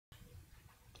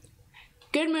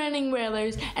Good morning,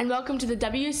 Whalers, and welcome to the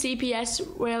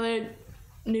WCPS Whaler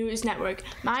News Network.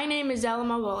 My name is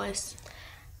Elma Wallace.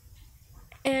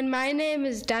 And my name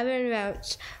is Devin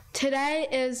Roach. Today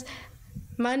is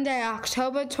Monday,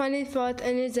 October 24th,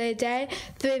 and it's a day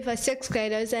 3 for 6th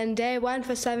graders and day 1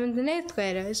 for 7th and 8th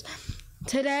graders.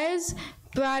 Today's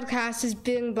broadcast is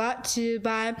being brought to you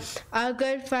by our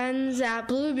good friends at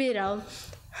Blue Beetle.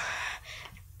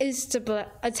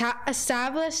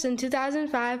 Established in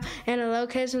 2005 in a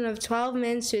location of 12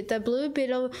 Main Street, the Blue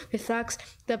Beetle reflects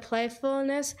the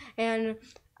playfulness and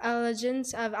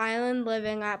elegance of island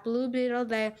living. At Blue Beetle,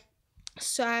 they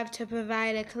strive to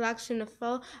provide a collection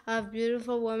full of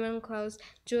beautiful women clothes,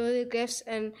 jewelry, gifts,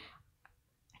 and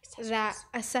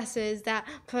accessories that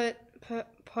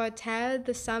portray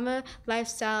the summer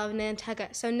lifestyle of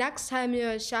Nantucket. So next time you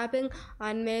are shopping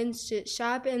on Main Street,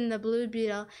 shop in the Blue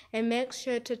Beetle and make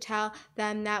sure to tell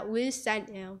them that we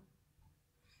sent you.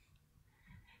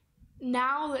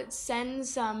 Now let's send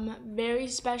some very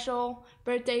special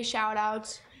birthday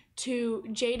shout-outs to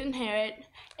Jaden Harrett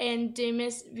and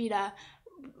Demis Vita.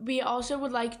 We also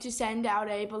would like to send out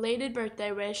a belated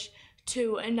birthday wish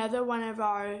to another one of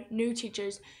our new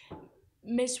teachers,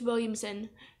 Miss Williamson,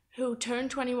 who turned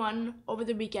 21 over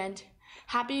the weekend.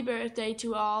 Happy birthday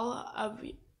to all of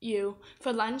you.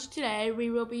 For lunch today, we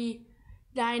will be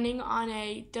dining on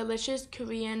a delicious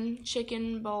Korean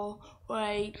chicken bowl or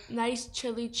a nice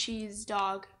chili cheese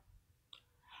dog.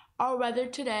 Our weather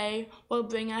today will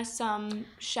bring us some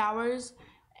showers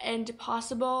and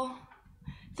possible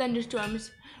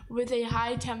thunderstorms with a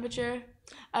high temperature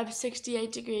of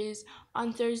 68 degrees.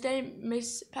 On Thursday,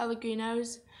 Miss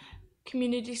Pellegrino's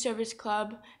Community Service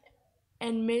Club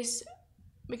and Miss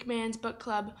McMahon's Book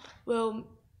Club will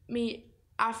meet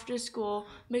after school.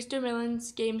 Mr.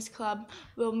 Millen's Games Club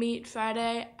will meet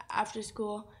Friday after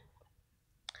school.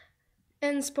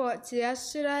 In sports,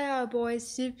 yesterday our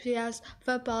boys' CPS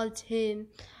football team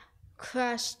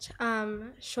crushed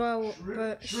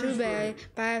Shrewsbury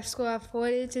by a score of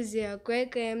 40-0.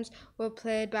 Great games were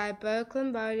played by Burke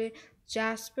Lombardi,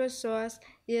 Jasper Source,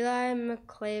 Eli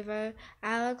McClaver,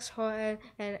 Alex Horton,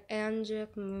 and Andrew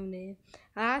Mooney.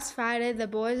 Last Friday, the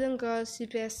boys and girls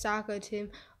CPS soccer team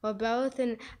were both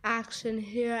in action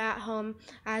here at home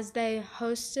as they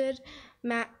hosted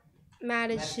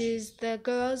Mattachis. The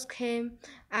girls came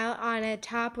out on a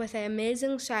top with an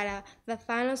amazing shutout. The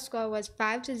final score was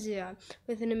 5-0,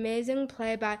 with an amazing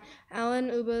play by Ellen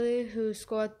Uberly, who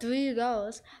scored 3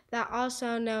 goals. That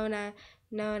also known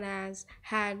as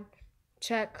had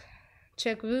Chick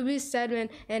Ruby Stedman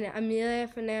and Amelia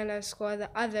Fernandez scored the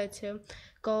other 2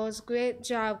 goals. Great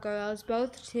job, girls.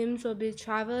 Both teams will be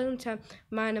traveling to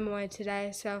Monomoy today,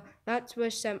 so let's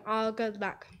wish them all good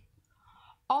luck.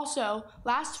 Also,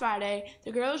 last Friday,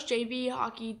 the girls' JV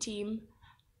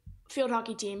field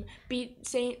hockey team, beat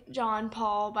St. John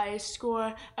Paul by a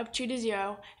score of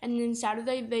 2-0, and then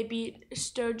Saturday they beat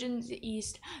Sturgeon's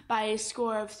East by a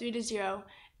score of 3-0.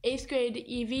 8th grade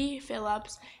Evie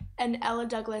Phillips and Ella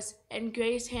Douglas and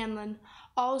Grace Hanlon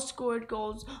all scored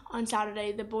goals on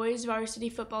Saturday. The boys' varsity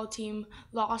football team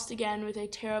lost again with a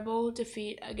terrible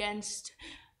defeat against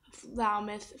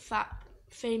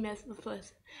Famous.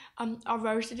 Our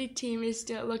varsity team is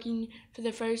still looking for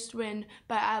the first win,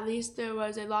 but at least there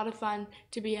was a lot of fun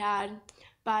to be had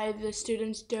by the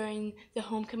students during the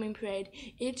homecoming parade.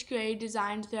 Each grade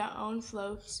designed their own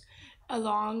floats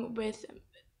along with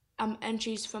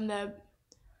entries from the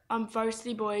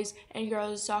varsity boys and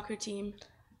girls soccer teams,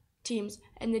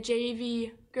 and the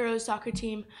JV girls soccer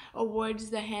team awards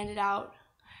the handed out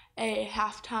a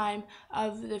halftime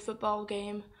of the football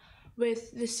game,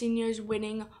 with the seniors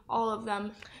winning all of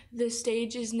them. The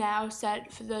stage is now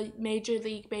set for the Major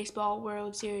League Baseball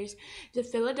World Series. The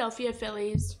Philadelphia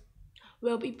Phillies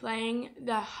will be playing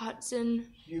the Houston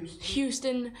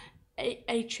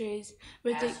Astros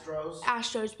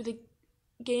with the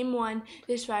Game 1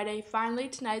 this Friday. Finally,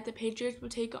 tonight, the Patriots will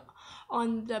take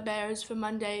on the Bears for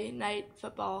Monday Night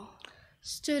Football.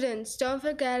 Students, don't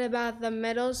forget about the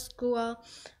middle school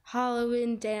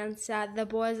Halloween dance at the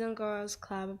Boys and Girls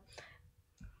Club.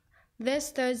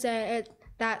 This Thursday,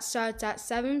 that starts at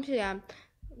 7 p.m.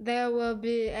 There will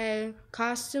be a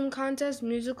costume contest,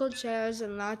 musical chairs,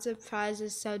 and lots of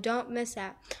prizes, so don't miss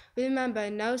it. Remember,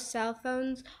 no cell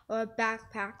phones or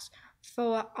backpacks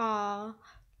for all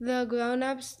the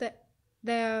grown-ups.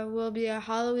 There will be a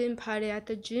Halloween party at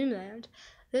the Dreamland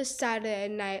this Saturday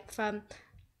night from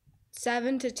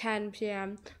 7 to 10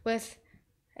 p.m. with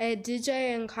a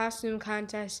DJ and costume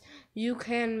contest. You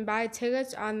can buy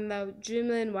tickets on the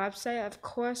Dreamland website. Of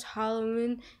course,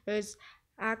 Halloween is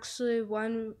actually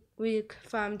 1 week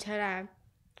from today.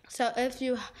 So if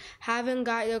you haven't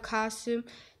got your costume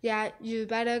yet, you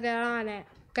better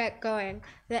get going.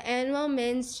 The annual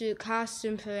Main Street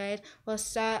Costume Parade will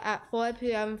start at 4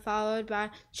 p.m. followed by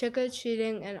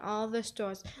trick-or-treating in all the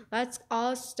stores. Let's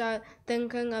all start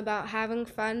thinking about having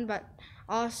fun but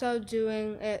also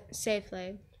doing it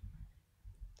safely.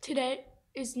 Today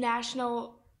is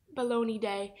National Bologna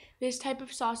Day. This type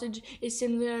of sausage is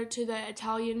similar to the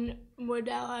Italian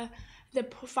mortadella. The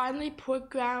finely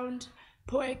ground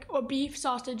pork or beef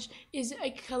sausage is a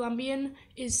Colombian,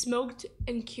 is smoked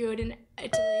and cured in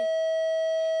Italy.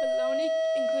 Bologna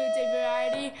includes a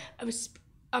variety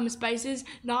of spices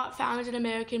not found in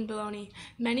American bologna.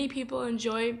 Many people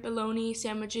enjoy bologna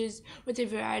sandwiches with a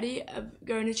variety of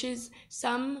garnishes.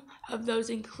 Some of those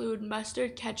include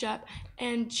mustard, ketchup,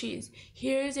 and cheese.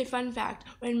 Here's a fun fact.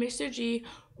 When Mr. G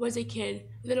was a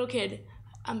little kid,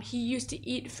 he used to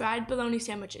eat fried bologna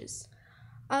sandwiches.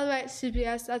 All right,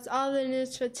 CPS, that's all the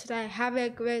news for today. Have a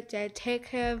great day. Take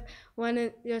care of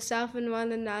yourself and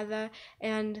one another,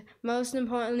 and most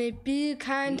importantly, be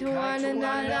kind to one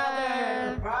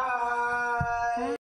another.